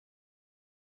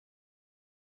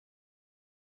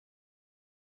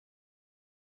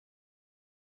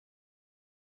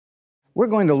We're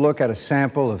going to look at a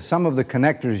sample of some of the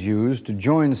connectors used to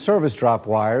join service drop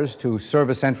wires to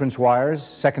service entrance wires,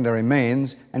 secondary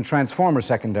mains, and transformer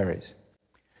secondaries.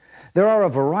 There are a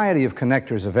variety of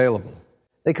connectors available.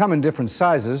 They come in different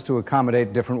sizes to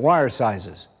accommodate different wire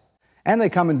sizes, and they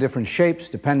come in different shapes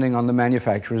depending on the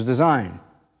manufacturer's design.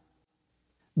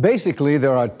 Basically,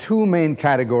 there are two main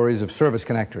categories of service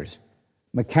connectors: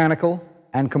 mechanical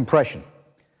and compression.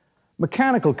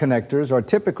 Mechanical connectors are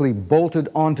typically bolted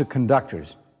onto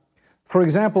conductors. For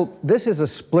example, this is a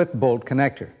split bolt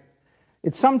connector.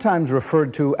 It's sometimes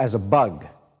referred to as a bug.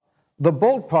 The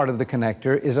bolt part of the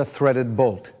connector is a threaded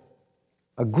bolt.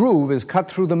 A groove is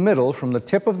cut through the middle from the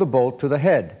tip of the bolt to the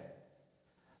head.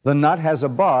 The nut has a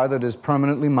bar that is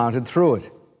permanently mounted through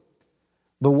it.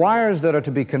 The wires that are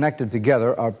to be connected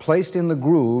together are placed in the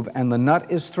groove, and the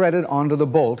nut is threaded onto the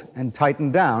bolt and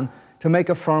tightened down to make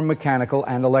a firm mechanical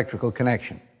and electrical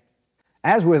connection.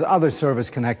 As with other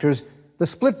service connectors, the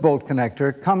split bolt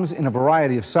connector comes in a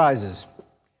variety of sizes.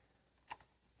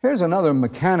 Here's another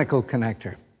mechanical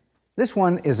connector. This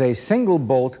one is a single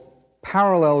bolt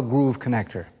parallel groove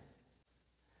connector.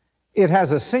 It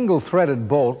has a single threaded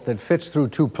bolt that fits through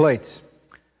two plates.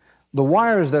 The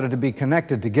wires that are to be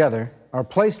connected together are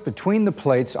placed between the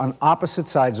plates on opposite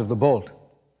sides of the bolt.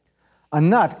 A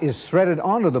nut is threaded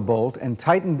onto the bolt and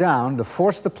tightened down to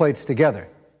force the plates together,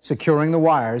 securing the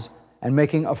wires and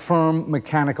making a firm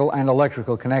mechanical and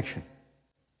electrical connection.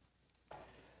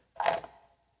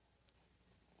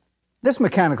 This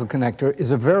mechanical connector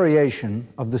is a variation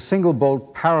of the single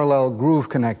bolt parallel groove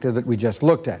connector that we just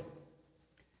looked at.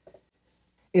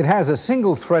 It has a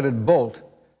single threaded bolt,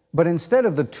 but instead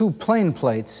of the two plain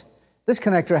plates, this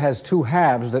connector has two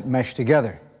halves that mesh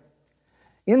together.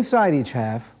 Inside each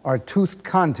half are toothed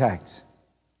contacts.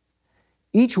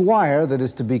 Each wire that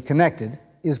is to be connected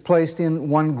is placed in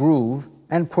one groove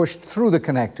and pushed through the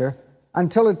connector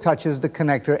until it touches the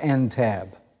connector end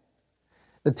tab.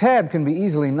 The tab can be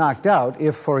easily knocked out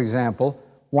if, for example,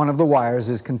 one of the wires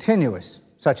is continuous,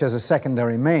 such as a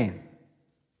secondary main.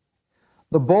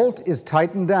 The bolt is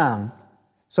tightened down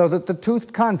so that the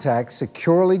toothed contacts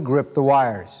securely grip the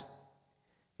wires.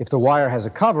 If the wire has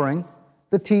a covering,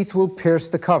 the teeth will pierce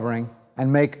the covering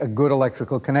and make a good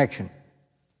electrical connection.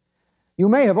 You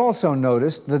may have also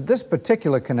noticed that this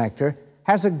particular connector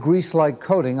has a grease-like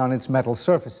coating on its metal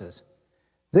surfaces.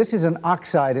 This is an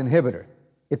oxide inhibitor.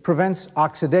 It prevents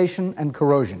oxidation and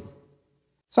corrosion.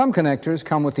 Some connectors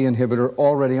come with the inhibitor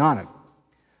already on it.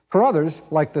 For others,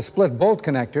 like the split bolt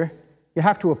connector, you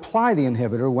have to apply the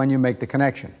inhibitor when you make the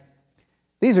connection.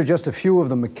 These are just a few of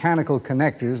the mechanical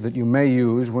connectors that you may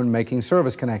use when making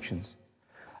service connections.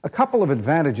 A couple of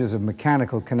advantages of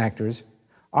mechanical connectors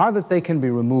are that they can be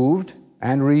removed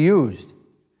and reused,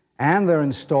 and they're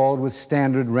installed with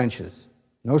standard wrenches.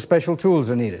 No special tools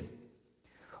are needed.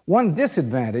 One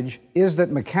disadvantage is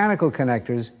that mechanical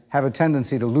connectors have a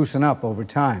tendency to loosen up over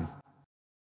time.